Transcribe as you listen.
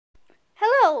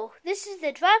This is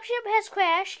the dropship has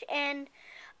crashed, and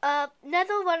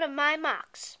another one of my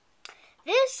MOCs.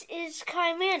 This is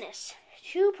Kyranis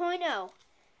 2.0.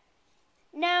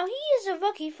 Now, he is a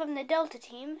rookie from the Delta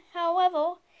team.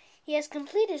 However, he has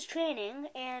completed his training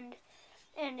and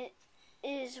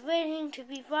is waiting to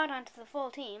be brought onto the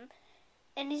full team.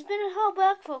 And he's been held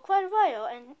back for quite a while,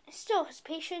 and still his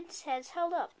patience has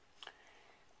held up.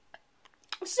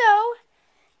 So,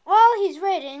 while he's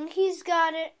waiting, he's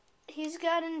gotten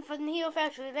from the Hero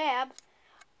Factory Lab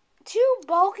 2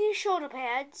 bulky shoulder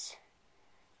pads,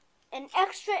 an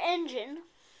extra engine,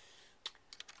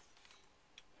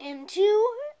 and 2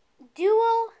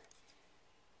 dual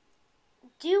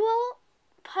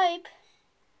pipe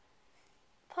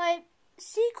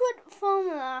secret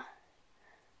formula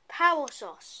power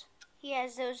source. He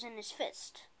has those in his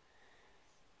fist.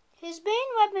 His main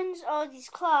weapons are these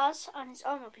claws on his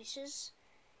armor pieces,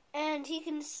 and he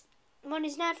can, when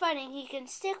he's not fighting, he can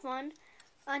stick one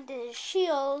onto his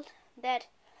shield that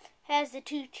has the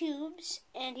 2 tubes,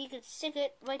 and he can stick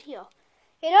it right here.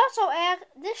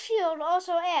 This shield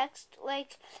also acts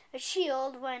like a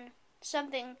shield when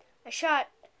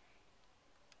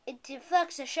it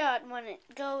deflects a shot when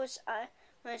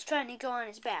it's trying to go on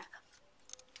his back.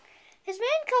 His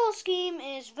main color scheme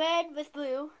is red with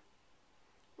blue,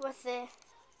 with the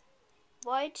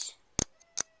white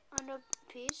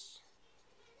underpiece.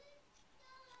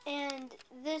 And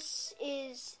the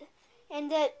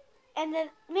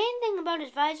main thing about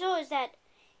his visor is that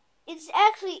it's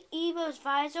actually Evo's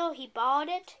visor. He borrowed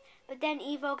it, but then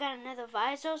Evo got another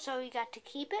visor, so he got to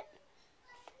keep it.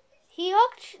 He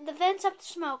hooked the vents up to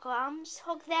smoke alarms,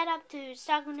 hooked that up to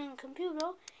Stockman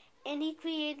computer, and he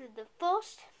created the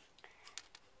first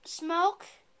smoke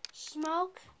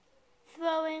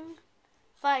throwing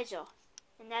visor.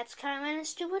 And that's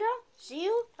Kyranis 2.0. See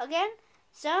you again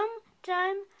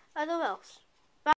sometime other else.